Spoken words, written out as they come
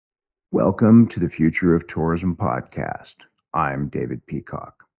Welcome to the Future of Tourism podcast. I'm David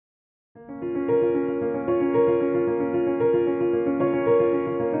Peacock.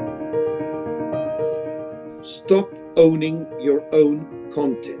 Stop owning your own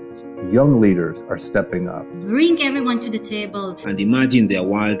content. Young leaders are stepping up. Bring everyone to the table and imagine their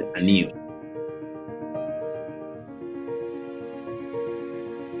world anew.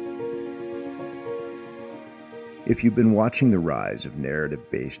 If you've been watching the rise of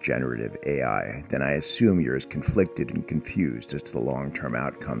narrative-based generative AI, then I assume you're as conflicted and confused as to the long-term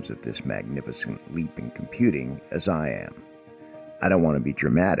outcomes of this magnificent leap in computing as I am. I don't want to be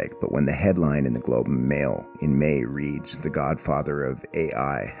dramatic, but when the headline in the Globe and Mail in May reads, "The Godfather of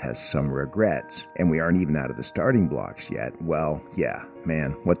AI has some regrets," and we aren't even out of the starting blocks yet, well, yeah,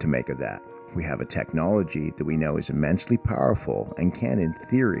 man, what to make of that? We have a technology that we know is immensely powerful and can, in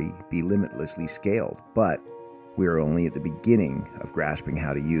theory, be limitlessly scaled, but we are only at the beginning of grasping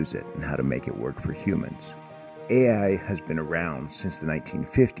how to use it and how to make it work for humans. AI has been around since the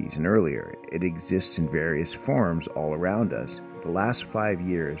 1950s and earlier. It exists in various forms all around us. The last 5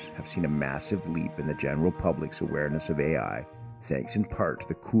 years have seen a massive leap in the general public's awareness of AI, thanks in part to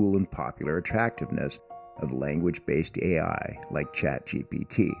the cool and popular attractiveness of language-based AI like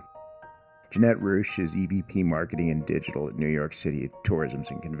ChatGPT. Janette Roush is EVP Marketing and Digital at New York City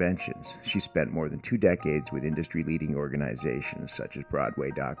Tourisms and Conventions. She spent more than 2 decades with industry-leading organizations such as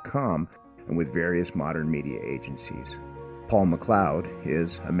Broadway.com and with various modern media agencies. Paul McLeod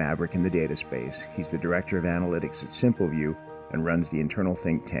is a maverick in the data space. He's the Director of Analytics at Simpleview and runs the internal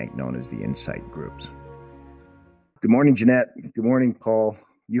think tank known as the Insight Groups. Good morning, Janette. Good morning, Paul.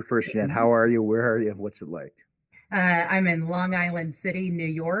 You first, Janette. How are you? Where are you? What's it like? I'm in Long Island City, New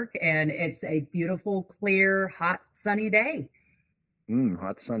York, and it's a beautiful, clear, hot, sunny day.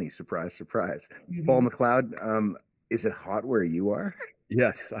 Hot, sunny. Surprise, surprise. Mm-hmm. Paul McLeod, is it hot where you are?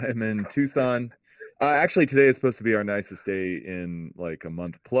 Yes, I am in Tucson. Actually, today is supposed to be our nicest day in like a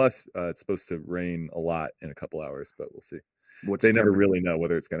month plus. It's supposed to rain a lot in a couple hours, but we'll see. They never really know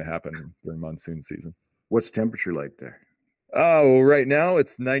whether it's going to happen during monsoon season. What's temperature like there? Oh, right now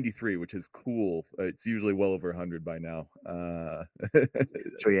it's 93, which is cool. It's usually well over 100 by now.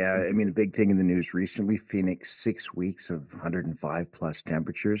 So yeah, I mean, a big thing in the news recently, Phoenix, 6 weeks of 105 plus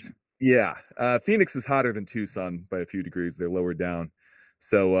temperatures. Yeah, Phoenix is hotter than Tucson by a few degrees. They're lower down.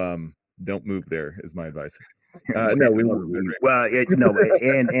 So don't move there is my advice. No, we won't move there. Well,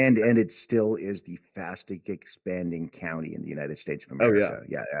 and it still is the fastest expanding county in the United States of America. Oh,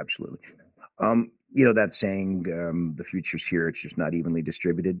 yeah. Yeah, absolutely. That saying, the future's here, it's just not evenly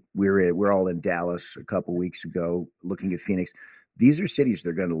distributed. We're all in Dallas a couple weeks ago looking at Phoenix. These are cities that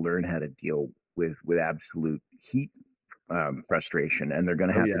are going to learn how to deal with absolute heat frustration, and they're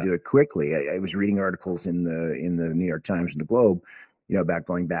going to have to do it quickly. I was reading articles in the New York Times and the Globe, about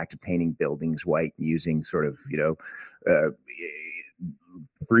going back to painting buildings white, using sort of,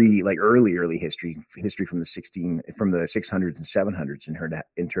 early history from the 600s and 700s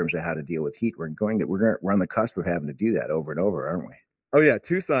in terms of how to deal with heat. We're on the cusp of having to do that over and over, aren't we? Oh yeah,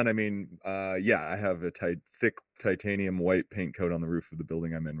 Tucson. I mean, I have a thick titanium white paint coat on the roof of the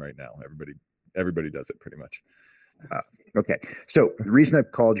building I'm in right now. Everybody does it pretty much. Okay, so the reason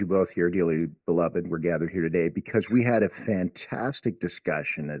I've called you both here, dearly beloved, we're gathered here today because we had a fantastic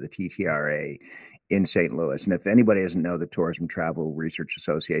discussion at the TTRA in St. Louis. And if anybody doesn't know the Tourism Travel Research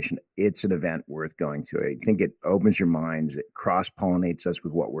Association, it's an event worth going to. I think it opens your minds. It cross-pollinates us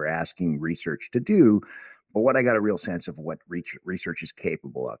with what we're asking research to do. But what I got a real sense of what research is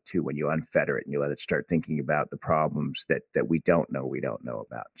capable of, too, when you unfetter it and you let it start thinking about the problems that we don't know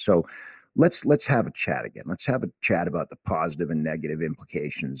about. So let's have a chat again. Let's have a chat about the positive and negative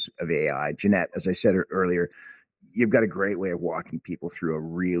implications of AI. Janette, as I said earlier, you've got a great way of walking people through a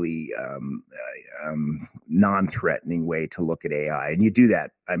really non-threatening way to look at AI. And you do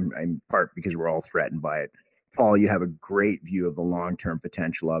that, I'm part because we're all threatened by it. Paul, you have a great view of the long-term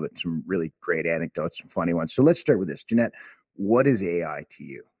potential of it, some really great anecdotes, some funny ones. So let's start with this. Janette, what is AI to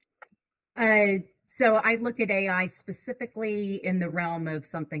you? So I look at AI specifically in the realm of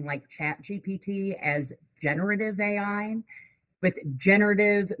something like ChatGPT as generative AI, with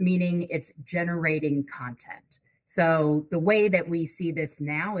generative meaning it's generating content. So the way that we see this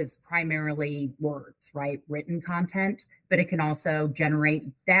now is primarily words, right? Written content, but it can also generate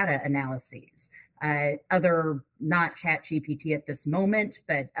data analyses. Not ChatGPT at this moment,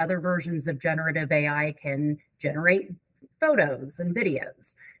 but other versions of generative AI can generate photos and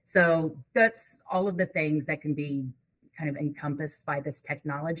videos. So that's all of the things that can be kind of encompassed by this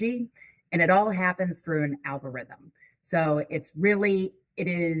technology. And it all happens through an algorithm. So it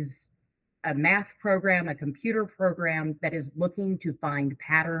is a math program, a computer program that is looking to find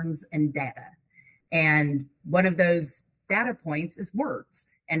patterns in data. And one of those data points is words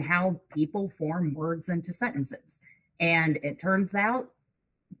and how people form words into sentences. And it turns out,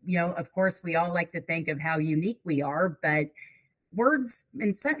 of course, we all like to think of how unique we are, but words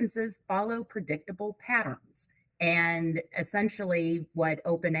and sentences follow predictable patterns. And essentially what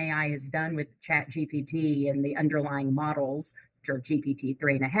OpenAI has done with ChatGPT and the underlying models, which are GPT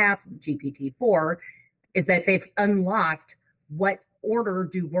 3.5, GPT 4, is that they've unlocked what order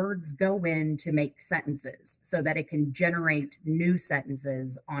do words go in to make sentences so that it can generate new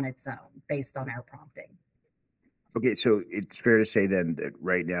sentences on its own based on our prompting. Okay, so it's fair to say then that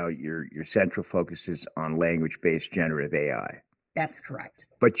right now your central focus is on language-based generative AI. That's correct.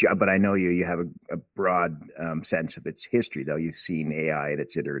 But I know you have a broad sense of its history, though. You've seen AI in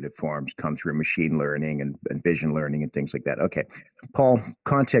its iterative forms come through machine learning and vision learning and things like that. Okay, Paul,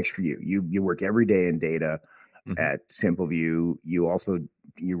 context for you. You work every day in data at Simpleview. You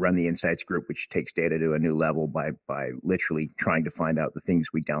run the insights group, which takes data to a new level by literally trying to find out the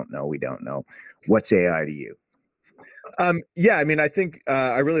things we don't know. What's AI to you? Yeah, I mean, I think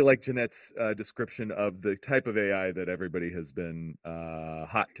I really like Janette's description of the type of AI that everybody has been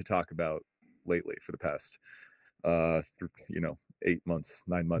hot to talk about lately for the past, 8 months,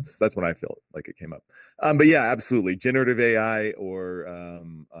 9 months. That's when I felt like it came up. But yeah, absolutely. Generative AI or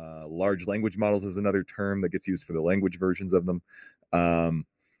large language models is another term that gets used for the language versions of them.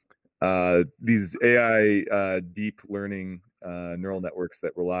 These AI deep learning neural networks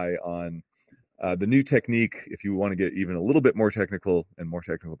that rely on the new technique, if you want to get even a little bit more technical and more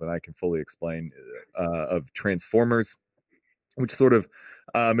technical than I can fully explain, of transformers, which sort of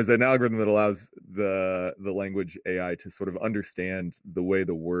is an algorithm that allows the language AI to sort of understand the way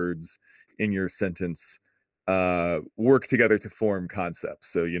the words in your sentence work together to form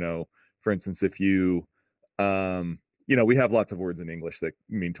concepts. So, for instance, if you, we have lots of words in English that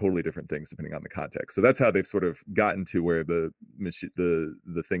mean totally different things depending on the context. So that's how they've sort of gotten to where the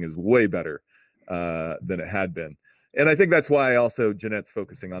thing is way better than it had been. And I think that's why also Janette's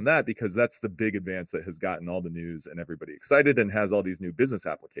focusing on that, because that's the big advance that has gotten all the news and everybody excited and has all these new business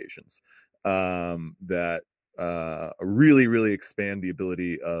applications that really, really expand the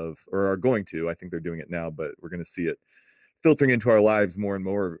ability of, or are going to, I think they're doing it now, but we're going to see it filtering into our lives more and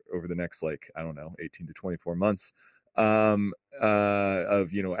more over the next, 18 to 24 months.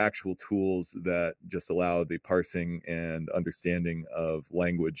 Of actual tools that just allow the parsing and understanding of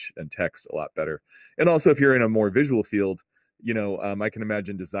language and text a lot better. And also, if you're in a more visual field, I can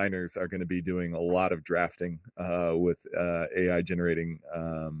imagine designers are going to be doing a lot of drafting with AI generating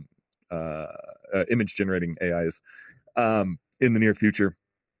image generating AIs in the near future.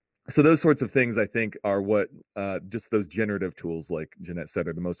 So those sorts of things, I think, are what just those generative tools, like Janette said,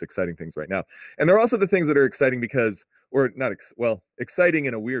 are the most exciting things right now. And they're also the things that are exciting because, or not, exciting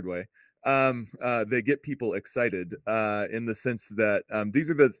in a weird way. They get people excited in the sense that these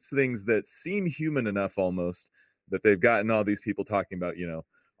are the things that seem human enough almost, that they've gotten all these people talking about,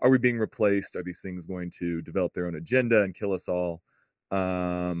 are we being replaced? Are these things going to develop their own agenda and kill us all?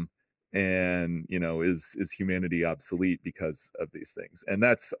 And is humanity obsolete because of these things? And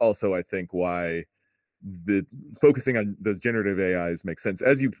that's also, I think, why the focusing on those generative AIs makes sense.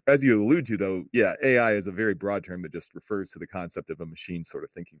 As you allude to, though, yeah, AI is a very broad term that just refers to the concept of a machine sort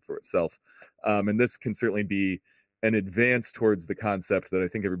of thinking for itself. And this can certainly be an advance towards the concept that I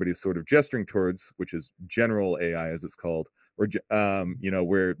think everybody's sort of gesturing towards, which is general AI, as it's called, or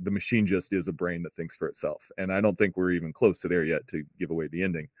where the machine just is a brain that thinks for itself. And I don't think we're even close to there yet to give away the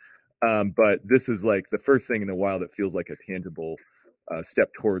ending. But this is like the first thing in a while that feels like a tangible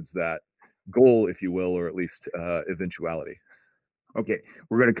step towards that goal, if you will, or at least eventuality. Okay,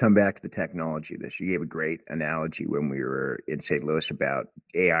 we're going to come back to the technology of this. You gave a great analogy when we were in St. Louis about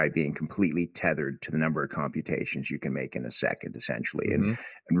AI being completely tethered to the number of computations you can make in a second, essentially. And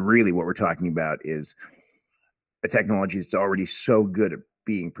really what we're talking about is a technology that's already so good at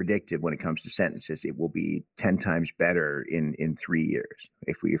being predictive when it comes to sentences. It will be 10 times better in 3 years.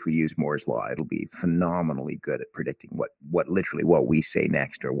 If we use Moore's law, it'll be phenomenally good at predicting what we say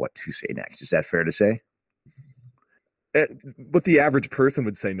next or what to say next. Is that fair to say? What the average person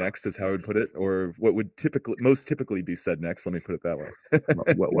would say next is how I would put it, or what would most typically be said next. Let me put it that way.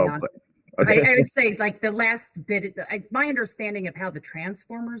 well put. Okay. I would say, like, the last bit, my understanding of how the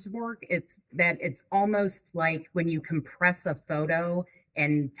transformers work, it's almost like when you compress a photo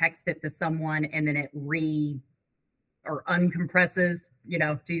and text it to someone and then it or uncompresses,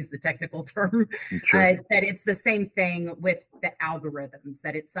 to use the technical term, Sure. that it's the same thing with the algorithms,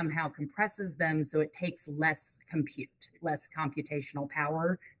 that it somehow compresses them so it takes less computational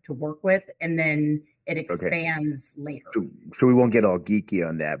power to work with, and then it expands later. So we won't get all geeky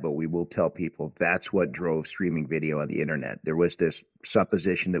on that, but we will tell people that's what drove streaming video on the internet. There was this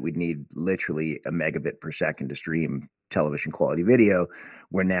supposition that we'd need literally a megabit per second to stream television quality video.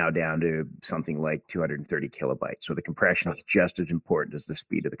 We're now down to something like 230 kilobytes. So the compression is just as important as the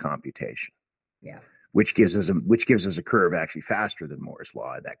speed of the computation. Yeah. Which gives us a curve actually faster than Moore's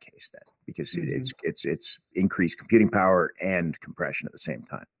law in that case, then, because it's increased computing power and compression at the same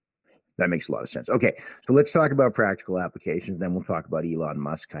time. That makes a lot of sense. Okay, so let's talk about practical applications. Then we'll talk about Elon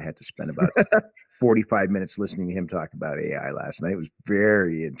Musk. I had to spend about 45 minutes listening to him talk about AI last night. It was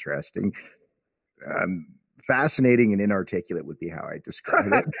very interesting. Fascinating and inarticulate would be how I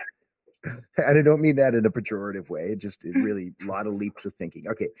describe it. And I don't mean that in a pejorative way. It really a lot of leaps of thinking.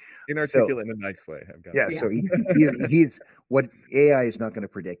 Okay, inarticulate in a nice way. So he's what AI is not going to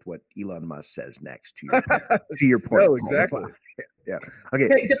predict what Elon Musk says next. To your point. No, exactly. Yeah.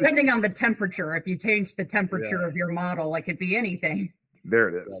 Okay. Depending on the temperature, if you change the temperature of your model, it could be anything. There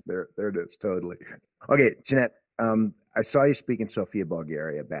it is. There it is. Totally. Okay, Janette. I saw you speak in Sofia,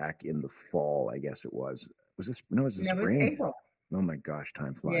 Bulgaria back in the fall. I guess it was. Was this? No, it was the spring. It was April. Oh my gosh,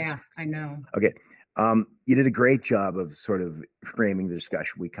 time flies. Yeah, I know. Okay. You did a great job of sort of framing the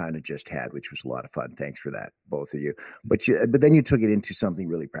discussion we kind of just had, which was a lot of fun. Thanks for that, both of you. But then you took it into something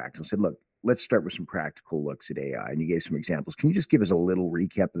really practical. Said, look, let's start with some practical looks at AI. And you gave some examples. Can you just give us a little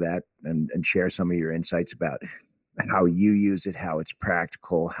recap of that and share some of your insights about how you use it, how it's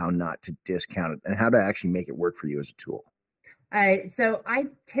practical, how not to discount it, and how to actually make it work for you as a tool? So I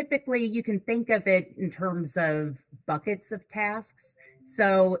typically, you can think of it in terms of buckets of tasks.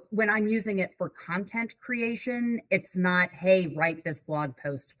 So when I'm using it for content creation, it's not, hey, write this blog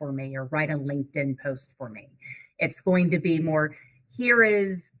post for me or write a LinkedIn post for me. It's going to be more, here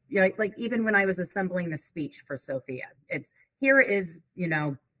is, like even when I was assembling the speech for Sophia, here is,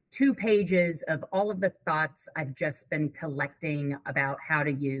 2 pages of all of the thoughts I've just been collecting about how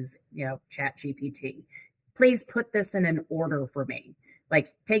to use, ChatGPT. Please put this in an order for me.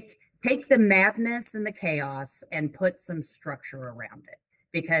 Like take the madness and the chaos and put some structure around it,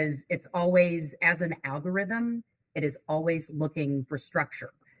 because it's always, as an algorithm, it is always looking for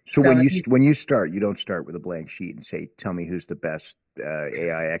structure. So when you start, you don't start with a blank sheet and say, tell me who's the best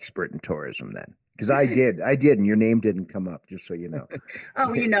AI expert in tourism then. Because I did, and your name didn't come up, just so you know.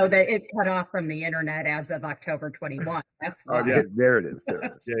 Oh, you know that it cut off from the internet as of October 21. That's fine. Yeah, there it is.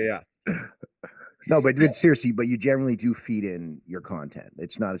 Yeah. No, but seriously, but you generally do feed in your content.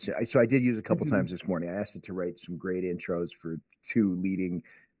 It's not so I did use a couple times this morning. I asked it to write some great intros for 2 leading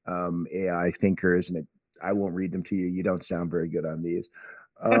AI thinkers, and I won't read them to you. You don't sound very good on these.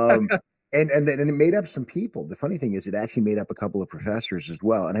 And then it made up some people. The funny thing is, it actually made up a couple of professors as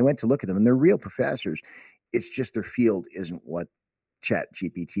well. And I went to look at them, and they're real professors. It's just their field isn't what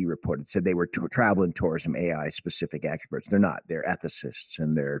ChatGPT reported. Said they were travel and tourism AI specific experts. They're not. They're ethicists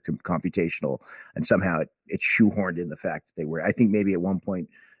and they're computational. And somehow it's shoehorned in the fact that they were. I think maybe at one point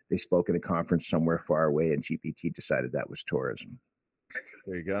they spoke at a conference somewhere far away, and GPT decided that was tourism.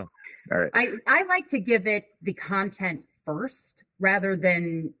 There you go. All right. I like to give it the content first rather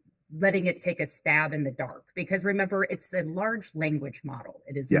than letting it take a stab in the dark, because remember, it's a large language model.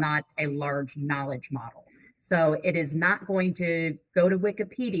 It is not a large knowledge model. So it is not going to go to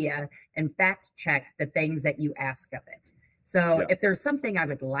Wikipedia and fact check the things that you ask of it. So if there's something I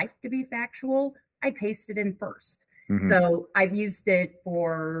would like to be factual, I paste it in first. So I've used it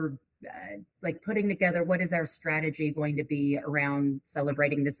for like putting together, what is our strategy going to be around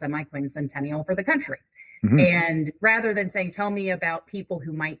celebrating the semi-quincentennial for the country? And rather than saying, tell me about people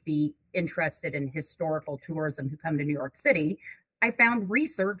who might be interested in historical tourism who come to New York City, I found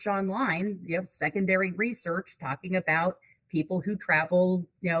research online, secondary research talking about people who travel,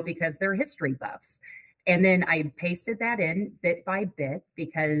 because they're history buffs. And then I pasted that in bit by bit,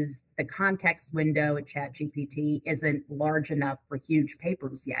 because the context window at ChatGPT isn't large enough for huge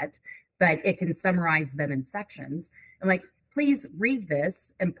papers yet, but it can summarize them in sections. I'm like, please read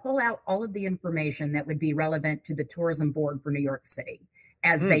this and pull out all of the information that would be relevant to the tourism board for New York City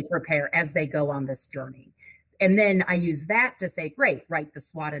as they prepare, as they go on this journey. And then I use that to say, great, write the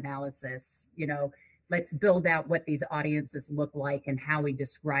SWOT analysis, let's build out what these audiences look like and how we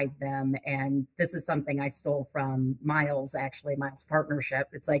describe them. And this is something I stole from Miles Partnership.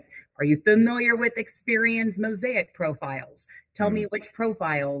 It's like, are you familiar with Experian's Mosaic profiles? Tell me which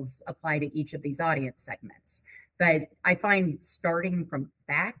profiles apply to each of these audience segments. But I find starting from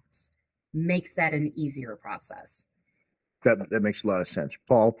facts makes that an easier process. That makes a lot of sense.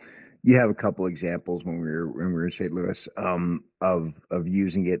 Paul, you have a couple examples when we were in St. Louis of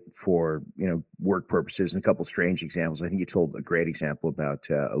using it for work purposes, and a couple strange examples. I think you told a great example about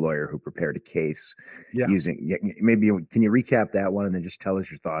a lawyer who prepared a case using. Maybe can you recap that one and then just tell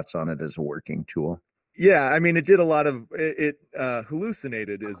us your thoughts on it as a working tool? Yeah, I mean, it did a lot of it.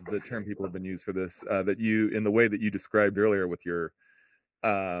 Hallucinated is the term people have been used for this. That you, in the way that you described earlier with your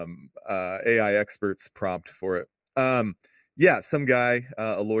AI experts prompt for it. Yeah, some guy,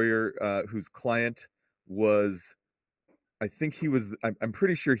 a lawyer whose client was, I think he was, I'm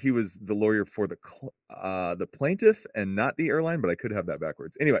pretty sure he was the lawyer for the plaintiff and not the airline, but I could have that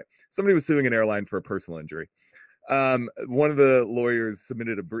backwards. Anyway, somebody was suing an airline for a personal injury. One of the lawyers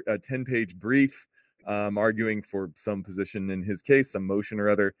submitted a 10-page brief arguing for some position in his case, some motion or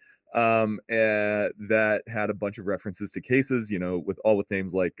other, that had a bunch of references to cases, with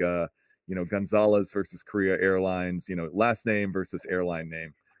names like, Gonzalez versus Korea Airlines, last name versus airline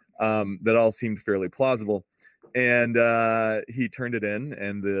name, that all seemed fairly plausible. And he turned it in,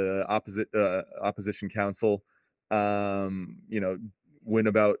 and the opposition counsel, went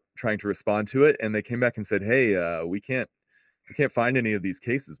about trying to respond to it, and they came back and said, "Hey, we can't find any of these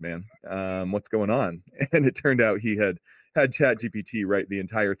cases, man. What's going on?" And it turned out he had ChatGPT write the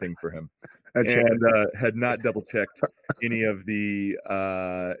entire thing for him, and had not double checked any of the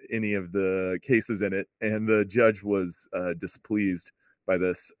cases in it. And the judge was displeased by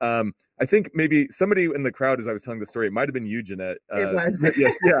this. I think maybe somebody in the crowd, as I was telling the story, it might have been you, Janette. It was.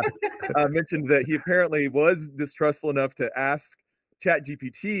 Mentioned that he apparently was distrustful enough to ask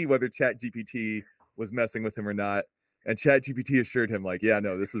ChatGPT whether ChatGPT was messing with him or not. And ChatGPT assured him, like, yeah,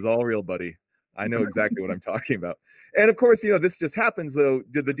 no, this is all real, buddy. I know exactly what I'm talking about. And of course, this just happens, though,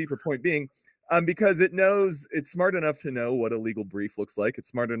 the deeper point being, because it's smart enough to know what a legal brief looks like. It's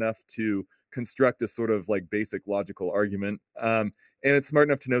smart enough to construct a sort of like basic logical argument. And it's smart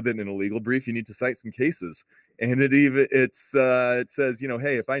enough to know that in a legal brief, you need to cite some cases. And it says,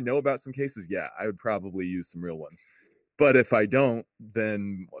 hey, if I know about some cases, yeah, I would probably use some real ones. But if I don't,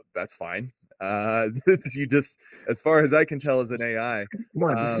 then that's fine. You just, as far as I can tell, as an AI,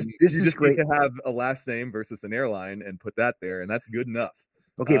 this is great to have a last name versus an airline and put that there, and that's good enough.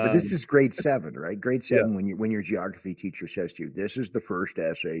 Okay, but this is grade 7, right? Grade 7, when your geography teacher says to you, "This is the first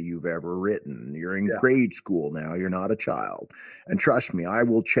essay you've ever written. You're in grade school now. You're not a child, and trust me, I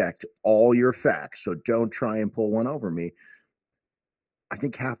will check all your facts. So don't try and pull one over me." I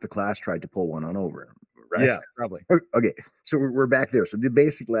think half the class tried to pull one on over him. Right? Yeah, probably. Okay, so we're back there. So the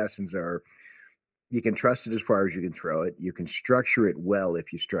basic lessons are: you can trust it as far as you can throw it. You can structure it well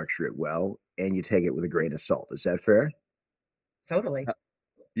if you structure it well, and you take it with a grain of salt. Is that fair? Totally.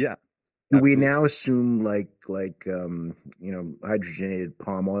 Yeah. Do we now assume like hydrogenated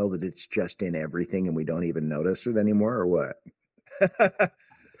palm oil, that it's just in everything and we don't even notice it anymore, or what?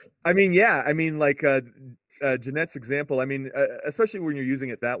 I mean, yeah. I mean, like Janette's example. I mean, especially when you're using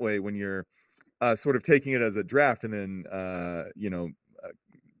it that way, when you're sort of taking it as a draft and then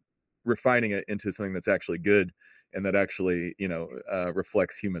refining it into something that's actually good and that actually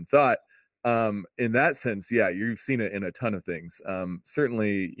reflects human thought. In that sense, yeah, you've seen it in a ton of things.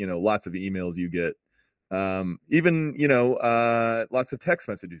 Certainly, lots of emails you get, even lots of text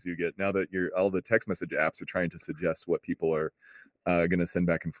messages you get now that all the text message apps are trying to suggest what people are going to send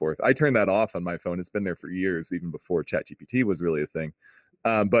back and forth. I turned that off on my phone. It's been there for years, even before ChatGPT was really a thing.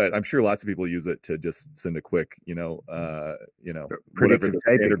 But I'm sure lots of people use it to just send a quick, whatever the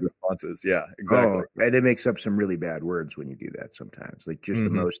standard response is. Yeah, exactly. Oh, and it makes up some really bad words when you do that sometimes, like just the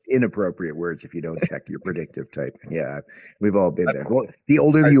most inappropriate words if you don't check your predictive typing. Yeah, we've all been there. Well, the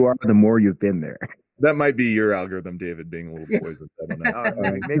older you are, the more you've been there. That might be your algorithm, David, being a little poisoned. I don't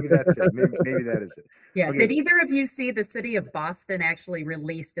know. Maybe that's it. Maybe that is it. Yeah. Okay. Did either of you see the city of Boston actually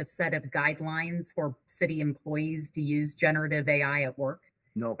released a set of guidelines for city employees to use generative AI at work?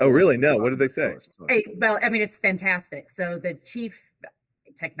 No. Oh, really? No. What did they say? Hey, well, I mean, it's fantastic. So the chief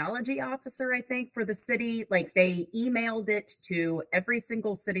technology officer, I think, for the city, like they emailed it to every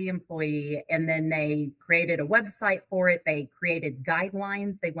single city employee, and then they created a website for it. They created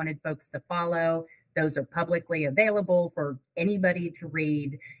guidelines they wanted folks to follow. Those are publicly available for anybody to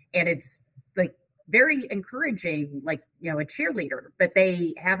read. And it's like very encouraging, like, a cheerleader, but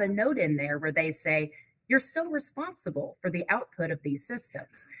they have a note in there where they say, you're still responsible for the output of these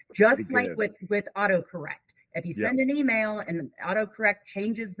systems, just like with autocorrect. If you send an email and autocorrect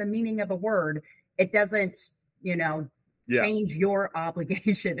changes the meaning of a word, it doesn't, change your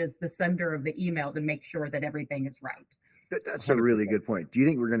obligation as the sender of the email to make sure that everything is right. That's a really good point. Do you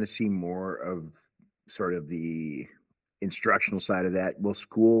think we're going to see more of sort of the instructional side of that? Will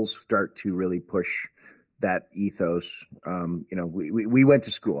schools start to really push that ethos. We went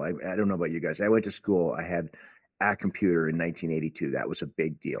to school. I don't know about you guys. I went to school. I had a computer in 1982. That was a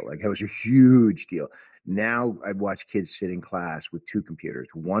big deal. Like, that was a huge deal. Now I watch kids sit in class with two computers,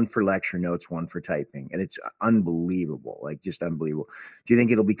 one for lecture notes, one for typing. And it's unbelievable, like just unbelievable. Do you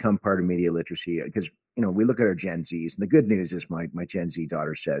think it'll become part of media literacy? Because, we look at our Gen Zs, and the good news is my Gen Z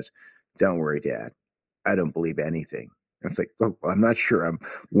daughter says, "Don't worry, Dad, I don't believe anything." It's like, well, I'm not sure I'm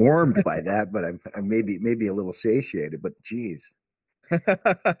warmed by that, but I'm maybe a little satiated, but geez.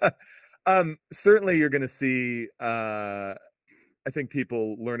 Certainly you're going to see, I think,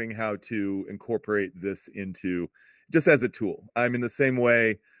 people learning how to incorporate this into just as a tool. I mean, the same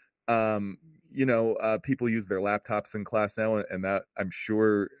way, people use their laptops in class now, and that I'm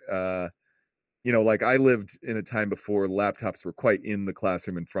sure, like I lived in a time before laptops were quite in the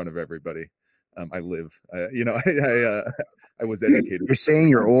classroom in front of everybody. I was educated. You're saying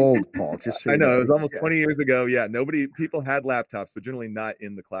you're old, Paul. Just so I know, it was almost 20 years ago. Yeah, people had laptops, but generally not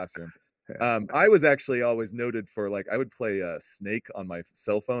in the classroom. I was actually always noted for, like, I would play Snake on my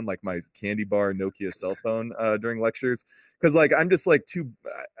cell phone, like my candy bar Nokia cell phone, during lectures, because like I'm just like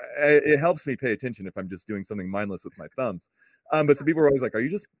it helps me pay attention if I'm just doing something mindless with my thumbs. But some people were always like, "Are you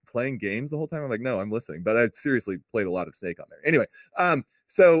just playing games the whole time?" I'm like, "No, I'm listening." But I seriously played a lot of Snake on there. Anyway,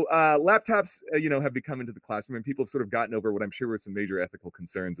 so laptops, have become into the classroom, and people have sort of gotten over what I'm sure were some major ethical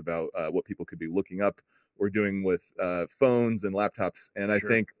concerns about what people could be looking up or doing with phones and laptops. And sure. I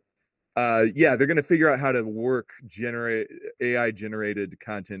think, they're going to figure out how to work AI generated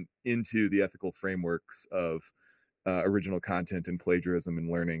content into the ethical frameworks of original content and plagiarism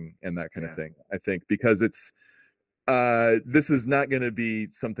and learning and that kind of thing. I think because this is not going to be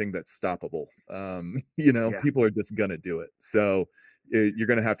something that's stoppable. People are just going to do it. So you're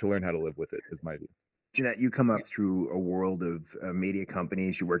going to have to learn how to live with it, is my view. Janette, you come up through a world of media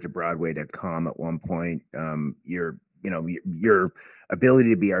companies. You worked at Broadway.com at one point. Your ability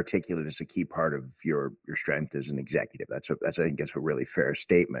to be articulate is a key part of your strength as an executive. I think that's a really fair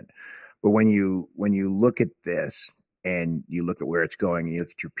statement. But when you look at this and you look at where it's going and you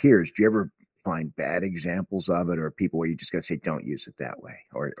look at your peers, do you ever find bad examples of it, or people where you just got to say, don't use it that way,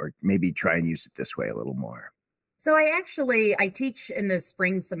 or maybe try and use it this way a little more? So I teach in the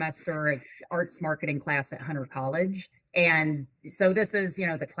spring semester of arts marketing class at Hunter College. And so this is,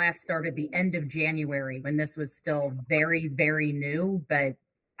 the class started the end of January when this was still very, very new, but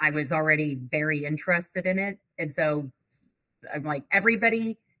I was already very interested in it. And so I'm like,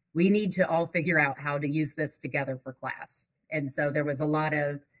 everybody, we need to all figure out how to use this together for class. And so there was a lot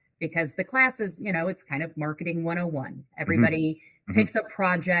of, because the class is, it's kind of marketing 101. Everybody picks a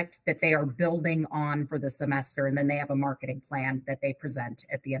project that they are building on for the semester, and then they have a marketing plan that they present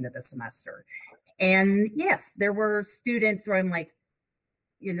at the end of the semester. And yes, there were students where I'm like,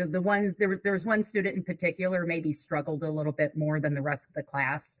 there was one student in particular maybe struggled a little bit more than the rest of the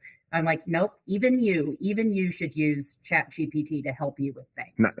class. I'm like, nope, even you should use ChatGPT to help you with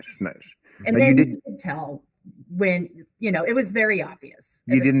things. Nice. And then you could tell when, it was very obvious.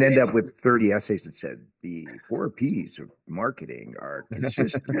 You didn't end up with 30 essays that said the 4 Ps of marketing are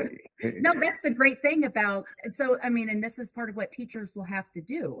consistently. No, that's the great thing about, and this is part of what teachers will have to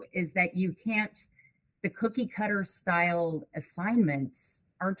do, is that the cookie cutter style assignments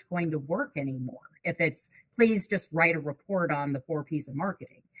aren't going to work anymore. If it's, please just write a report on the 4 Ps of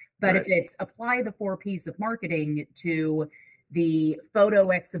marketing. But if it's apply the 4 Ps of marketing to the photo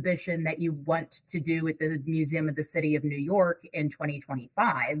exhibition that you want to do at the Museum of the City of New York in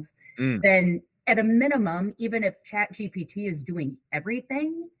 2025, then at a minimum, even if ChatGPT is doing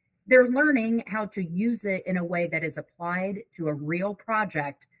everything, they're learning how to use it in a way that is applied to a real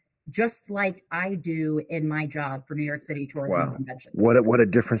project, just like I do in my job for New York City Tourism Conventions. What a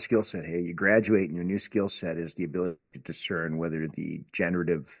different skill set. Hey, you graduate and your new skill set is the ability to discern whether the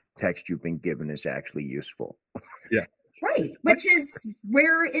generative text you've been given is actually useful. Yeah. Right. Which is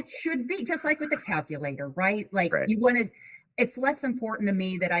where it should be, just like with the calculator, right? Like it's less important to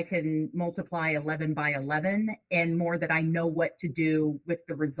me that I can multiply 11 by 11 and more that I know what to do with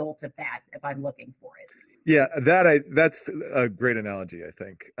the result of that if I'm looking for it. Yeah, that's a great analogy, I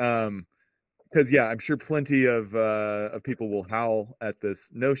think. Because I'm sure plenty of people will howl at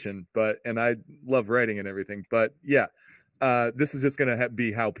this notion, and I love writing and everything, but this is just going to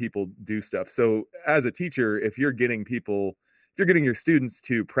be how people do stuff. So as a teacher, if you're getting your students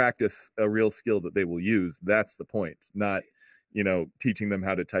to practice a real skill that they will use, that's the point, not, teaching them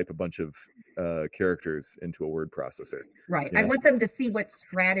how to type a bunch of characters into a word processor. Right. I want them to see what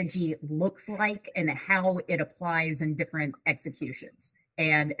strategy looks like and how it applies in different executions.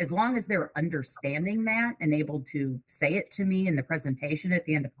 And as long as they're understanding that and able to say it to me in the presentation at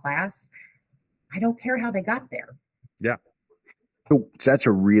the end of class, I don't care how they got there. Yeah. So that's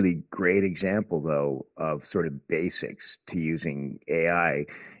a really great example, though, of sort of basics to using AI.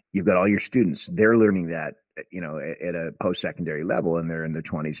 You've got all your students, they're learning that, at a post-secondary level, and they're in their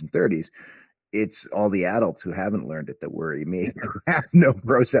 20s and 30s. It's all the adults who haven't learned it that worry me, who have no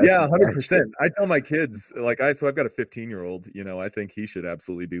process. Yeah, 100%. I tell my kids, so I've got a 15-year-old, I think he should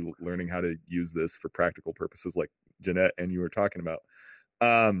absolutely be learning how to use this for practical purposes, like Janette and you were talking about.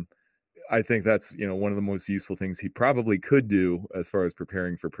 I think that's, one of the most useful things he probably could do as far as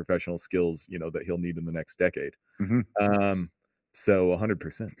preparing for professional skills, that he'll need in the next decade. So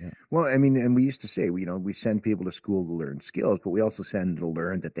 100%. Yeah. Well, I mean, and we used to say, we send people to school to learn skills, but we also send them to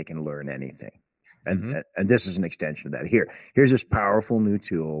learn that they can learn anything. And and this is an extension of that. Here's this powerful new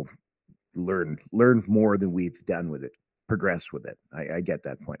tool. Learn more than we've done with it. Progress with it. I get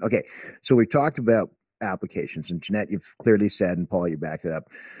that point. Okay, so we've talked about applications, and Janette, you've clearly said, and Paul, you backed it up.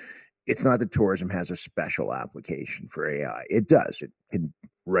 It's not that tourism has a special application for AI. It does. It can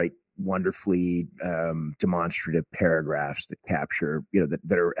write wonderfully demonstrative paragraphs that capture,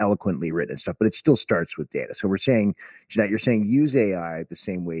 that are eloquently written and stuff, but it still starts with data. So we're saying, Janette, you're saying use AI the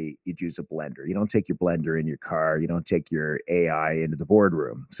same way you'd use a blender. You don't take your blender in your car. You don't take your AI into the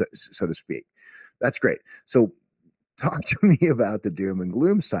boardroom, so to speak. That's great. So talk to me about the doom and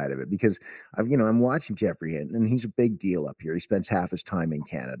gloom side of it, because I'm watching Jeffrey Hinton, and he's a big deal up here. He spends half his time in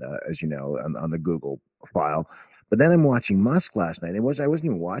Canada, as you know, on the Google file. But then I'm watching Musk last night. I wasn't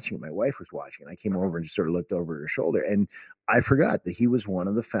even watching it. My wife was watching it. I came over and just sort of looked over her shoulder, and I forgot that he was one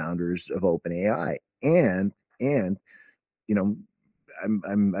of the founders of OpenAI. And I'm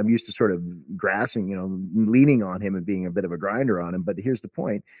used to sort of grasping, leaning on him and being a bit of a grinder on him. But here's the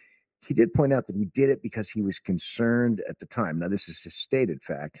point. He did point out that he did it because he was concerned at the time. Now, this is his stated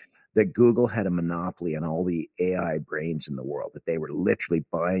fact, that Google had a monopoly on all the AI brains in the world, that they were literally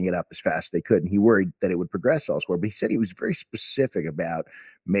buying it up as fast as they could. And he worried that it would progress elsewhere. But he said he was very specific about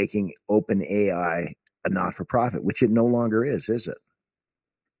making OpenAI a not-for-profit, which it no longer is it?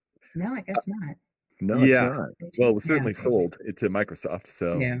 No, I guess not. No, it's not. Well, it was certainly sold to Microsoft.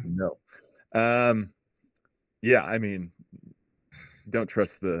 So, no. Yeah, I mean, don't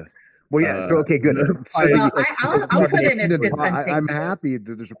trust the... Well, yeah. So, okay, good. I'll put in a dissenting. I'm happy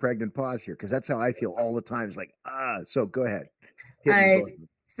that there's a pregnant pause here, because that's how I feel all the time. It's like, so go ahead.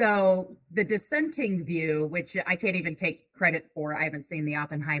 So the dissenting view, which I can't even take credit for, I haven't seen the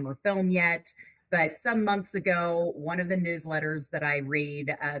Oppenheimer film yet, but some months ago, one of the newsletters that I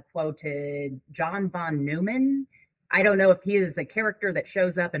read quoted John von Neumann. I don't know if he is a character that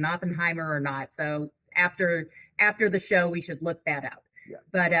shows up in Oppenheimer or not. So after the show, we should look that up. Yeah.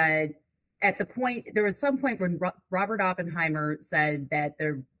 But there was some point when Robert Oppenheimer said that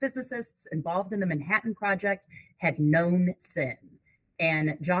the physicists involved in the Manhattan Project had known sin.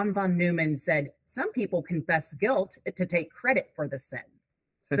 And John von Neumann said, some people confess guilt to take credit for the sin.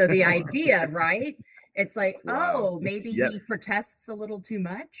 So the idea, right? It's like, maybe he protests a little too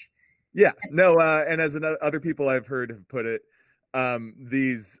much. Yeah, no. And as other people I've heard have put it,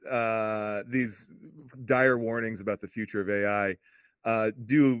 these dire warnings about the future of AI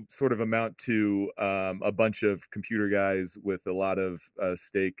do sort of amount to a bunch of computer guys with a lot of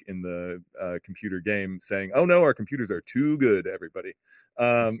stake in the computer game saying, oh no, our computers are too good, everybody.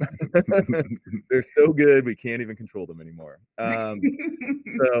 They're so good, we can't even control them anymore. And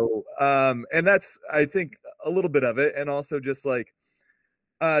that's, I think, a little bit of it. And also just like,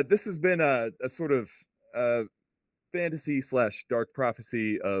 this has been a sort of fantasy / dark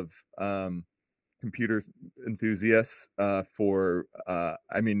prophecy of computers enthusiasts for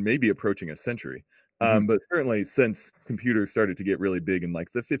maybe approaching a century, but certainly since computers started to get really big in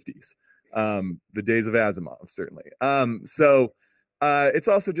like the 50s, the days of Asimov, certainly. It's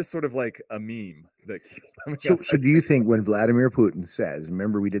also just sort of like a meme that keeps coming up. So do you think when Vladimir Putin says,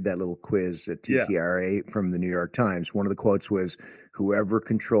 remember we did that little quiz at TTRA from the New York Times, one of the quotes was, whoever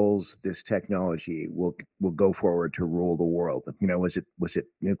controls this technology will go forward to rule the world. Was it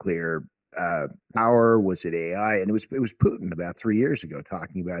nuclear power? Was it AI? And it was Putin about 3 years ago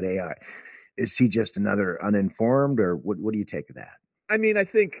talking about AI. Is he just another uninformed, or what do you take of that? I mean, I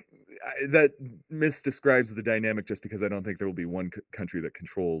think that misdescribes the dynamic, just because I don't think there will be one country that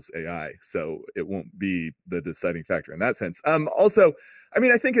controls AI, so it won't be the deciding factor in that sense. Also, I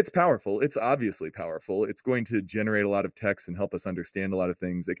mean, I think it's powerful. It's obviously powerful. It's going to generate a lot of text and help us understand a lot of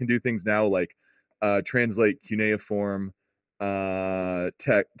things. It can do things now like translate cuneiform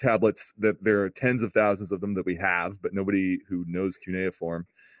tablets, that there are tens of thousands of them that we have, but nobody who knows cuneiform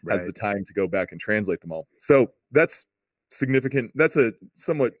has the time to go back and translate them all. So that's significant. That's a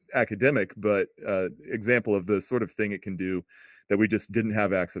somewhat academic, but example of the sort of thing it can do. that we just didn't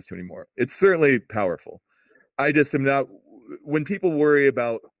have access to anymore. It's certainly powerful. I just am not, when people worry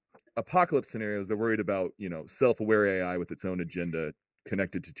about apocalypse scenarios, they're worried about, you know, self-aware AI with its own agenda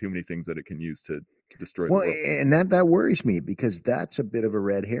connected to too many things that it can use to destroy the world. And that worries me, because that's a bit of a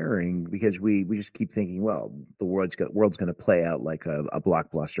red herring, because we just keep thinking, well, the world's going to play out like a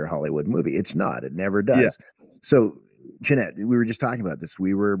blockbuster Hollywood movie. It's not. It never does. Yeah. So, Janette, we were just talking about this.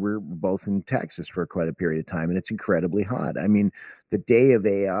 We're both in Texas for quite a period of time, and it's incredibly hot. I mean, the day of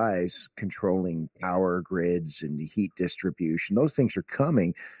AIs controlling power grids and heat distribution, those things are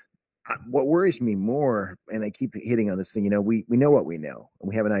coming. What worries me more, and I keep hitting on this thing, you know, we know what we know, and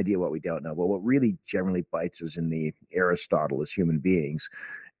we have an idea what we don't know. But what really generally bites us in the Aristotle as human beings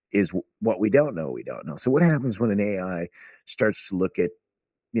is what we don't know. We don't know. So what happens when an AI starts to look at,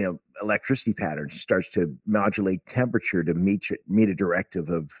 you know, electricity patterns, starts to modulate temperature to meet a directive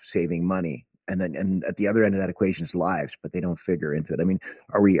of saving money, and at the other end of that equation is lives, but they don't figure into it. I mean,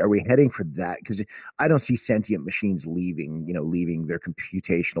 are we heading for that? Because I don't see sentient machines leaving their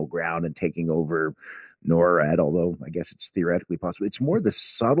computational ground and taking over NORAD, although I guess it's theoretically possible. It's more the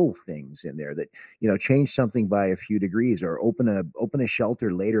subtle things in there that, you know, change something by a few degrees, or open a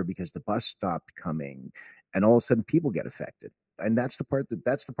shelter later because the bus stopped coming, and all of a sudden people get affected. And that's the part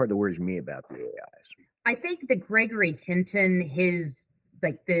that worries me about the AIs. I think that Gregory Hinton,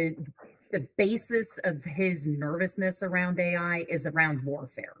 the basis of his nervousness around AI is around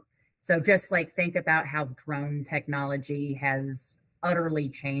warfare. So just like think about how drone technology has utterly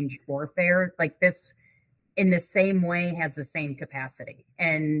changed warfare, like this in the same way has the same capacity.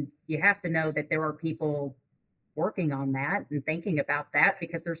 And you have to know that there are people working on that and thinking about that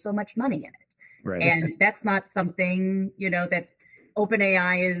because there's so much money in it. Right. And that's not something, you know, that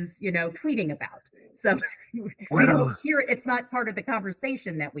OpenAI is, you know, tweeting about. So we don't hear it. It's not part of the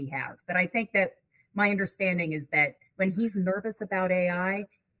conversation that we have. But I think that my understanding is that when he's nervous about AI,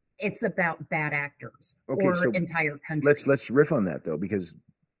 it's about bad actors or entire countries. Let's riff on that, though, because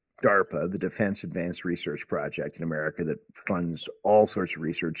DARPA, the Defense Advanced Research Project in America that funds all sorts of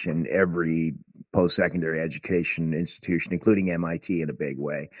research in every post-secondary education institution, including MIT in a big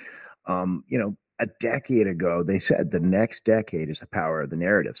way. You know, a decade ago, they said the next decade is the power of the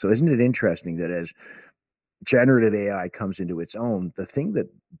narrative. So isn't it interesting that as generative AI comes into its own, the thing that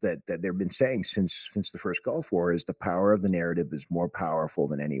they've been saying since the first Gulf War is the power of the narrative is more powerful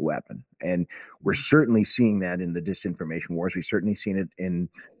than any weapon. And we're certainly seeing that in the disinformation wars. We've certainly seen it in,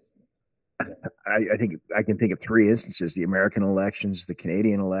 I think I can think of three instances: the American elections, the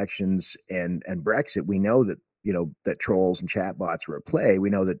Canadian elections, and Brexit. We know that, you know, that trolls and chatbots were at play. We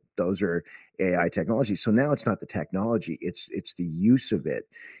know that those are AI technologies. So now it's not the technology; it's the use of it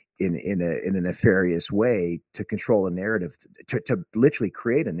in a nefarious way to control a narrative, to literally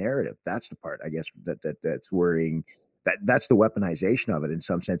create a narrative. That's the part, I guess, that's worrying. That's the weaponization of it in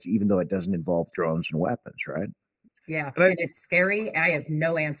some sense, even though it doesn't involve drones and weapons, right? Yeah, and it's scary. I have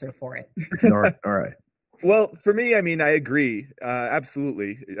no answer for it. All right. Well, for me, I mean, I agree.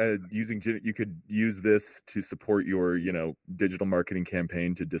 Absolutely. You could use this to support your, you know, digital marketing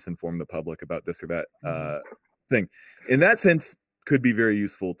campaign to disinform the public about this or that thing. In that sense, could be very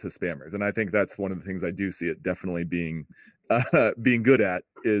useful to spammers. And I think that's one of the things I do see it definitely being good at,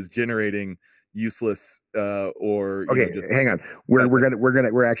 is generating useless or hang on,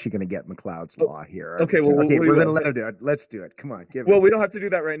 we're actually gonna get McLeod's law here. Okay, well, we're gonna let him do it. Let's do it. Come on, we don't have to do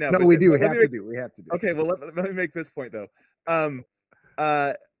that right now. No, we do. We have to do. Okay, well, let me make this point though.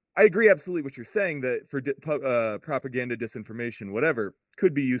 I agree absolutely what you're saying, that for propaganda, disinformation, whatever,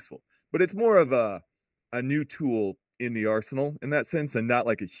 could be useful, but it's more of a new tool in the arsenal in that sense, and not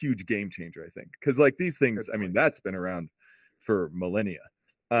like a huge game changer, I think, because like these things, I mean, that's been around for millennia.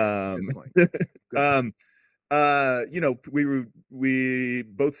 You know, we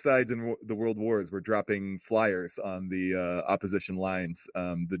both sides in the world wars were dropping flyers on the opposition lines.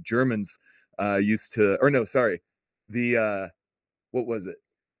 The Germans used to, or no, sorry, what was it?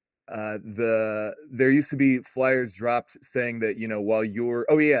 There used to be flyers dropped saying that, you know, while you're,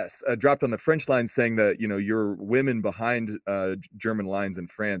 dropped on the French lines saying that, you know, your women behind German lines in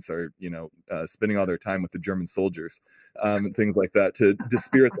France are, you know, spending all their time with the German soldiers, and things like that to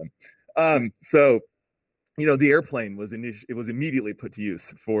dispirit them. So, you know, the airplane was immediately put to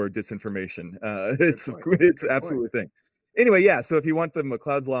use for disinformation. It's absolutely a thing. Anyway, yeah. So if you want the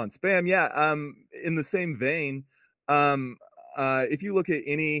McLeod's law on spam, yeah. In the same vein, if you look at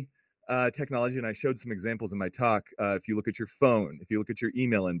any technology, and I showed some examples in my talk. If you look at your phone, if you look at your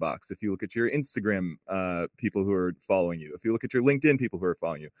email inbox, if you look at your Instagram people who are following you, if you look at your LinkedIn people who are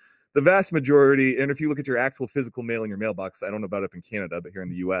following you, the vast majority, and if you look at your actual physical mail in your mailbox, I don't know about up in Canada, but here in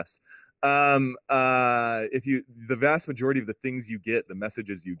the US, the vast majority of the things you get, the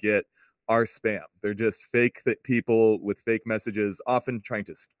messages you get, are spam. They're just fake people with fake messages, often trying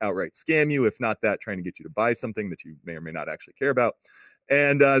to outright scam you, if not that, trying to get you to buy something that you may or may not actually care about.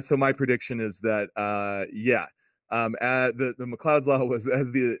 And so my prediction is that, the McLeod's law was,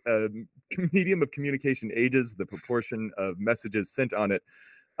 as the medium of communication ages, the proportion of messages sent on it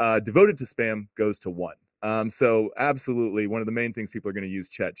devoted to spam goes to 1. So absolutely, one of the main things people are going to use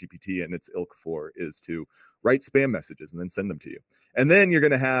ChatGPT and its ilk for is to write spam messages and then send them to you. And then you're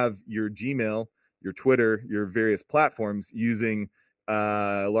going to have your Gmail, your Twitter, your various platforms using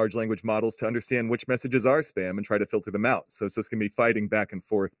large language models to understand which messages are spam and try to filter them out. So it's just going to be fighting back and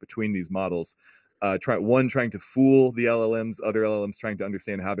forth between these models. One trying to fool the LLMs, other LLMs trying to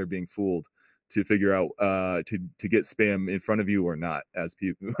understand how they're being fooled to figure out to get spam in front of you or not, as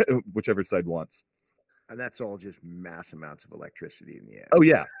people, whichever side wants. And that's all just mass amounts of electricity in the air. Oh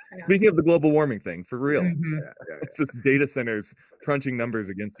yeah. Speaking of the global warming thing, for real, Yeah. it's just data centers crunching numbers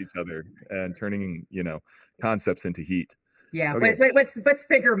against each other and turning, concepts into heat. Yeah. Okay. What's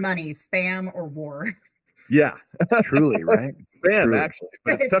bigger money, spam or war? Yeah, truly, right? Spam, Truly. actually,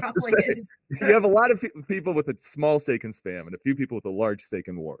 but it's tough to say. Is. You have a lot of people with a small stake in spam and a few people with a large stake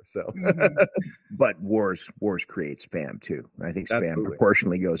in war. So, but wars create spam too. I think spam Absolutely.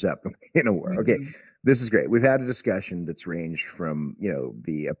 proportionally goes up in a war. Okay, this is great. We've had a discussion that's ranged from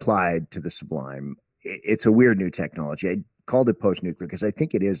the applied to the sublime. It's a weird new technology. I called it post-nuclear because I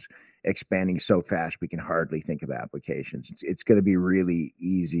think it is expanding so fast we can hardly think of applications. It's going to be really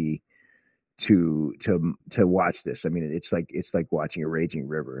easy to watch this. I mean, it's like watching a raging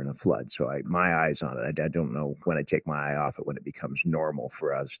river in a flood. So my eyes on it. I don't know when I take my eye off it, when it becomes normal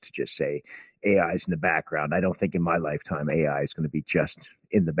for us to just say AI is in the background. I don't think in my lifetime AI is going to be just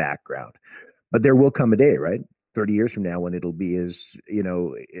in the background, but there will come a day, right? 30 years from now, when it'll be as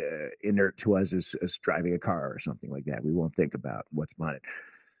inert to us as driving a car or something like that. We won't think about what's on it.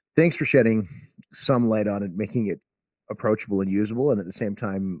 Thanks for shedding some light on it, making it approachable and usable, and at the same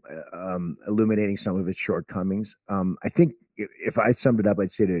time illuminating some of its shortcomings. I think if I summed it up,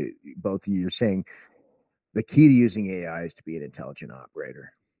 I'd say to both of you, you're saying the key to using AI is to be an intelligent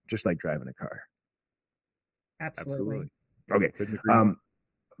operator, just like driving a car. Absolutely. Okay.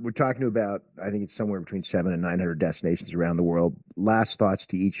 We're talking about, I think it's somewhere between 700 and 900 destinations around the world. Last thoughts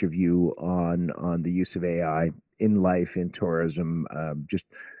to each of you on the use of AI in life, in tourism, just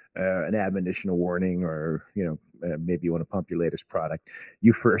an admonition, a warning, or maybe you want to pump your latest product.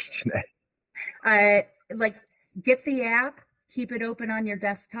 You first, Janette. Get the app, keep it open on your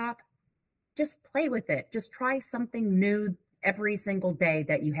desktop, just play with it. Just try something new every single day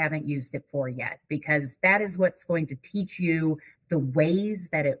that you haven't used it for yet, because that is what's going to teach you the ways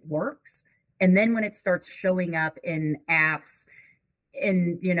that it works. And then when it starts showing up in apps,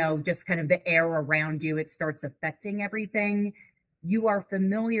 in just kind of the air around you, it starts affecting everything. You are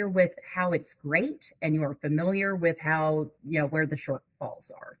familiar with how it's great, and you are familiar with how, where the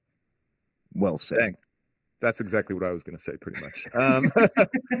shortfalls are. Well said. Dang. That's exactly what I was going to say, pretty much.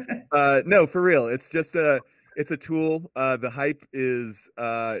 No, for real. It's just it's a tool. The hype is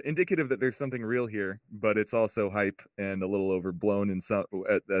indicative that there's something real here, but it's also hype and a little overblown in some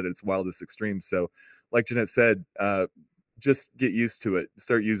at its wildest extremes. So, like Janette said, just get used to it.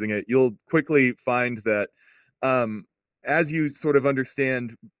 Start using it. You'll quickly find that as you sort of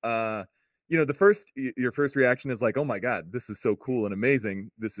understand, your first reaction is like, oh my God, this is so cool and amazing.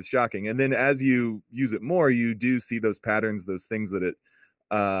 This is shocking. And then as you use it more, you do see those patterns, those things that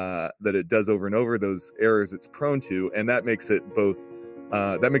it does over and over, those errors it's prone to. And that makes it both,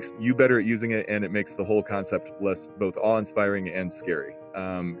 that makes you better at using it. And it makes the whole concept less both awe-inspiring and scary.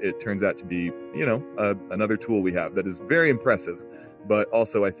 It turns out to be, another tool we have that is very impressive, but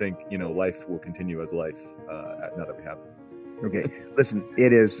also I think, life will continue as life now that we have it. Okay. Listen,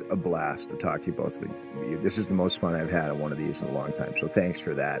 it is a blast to talk to you both of you. This is the most fun I've had on one of these in a long time. So thanks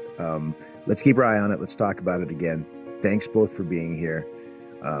for that. Let's keep our eye on it. Let's talk about it again. Thanks both for being here.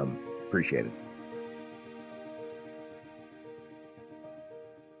 Appreciate it.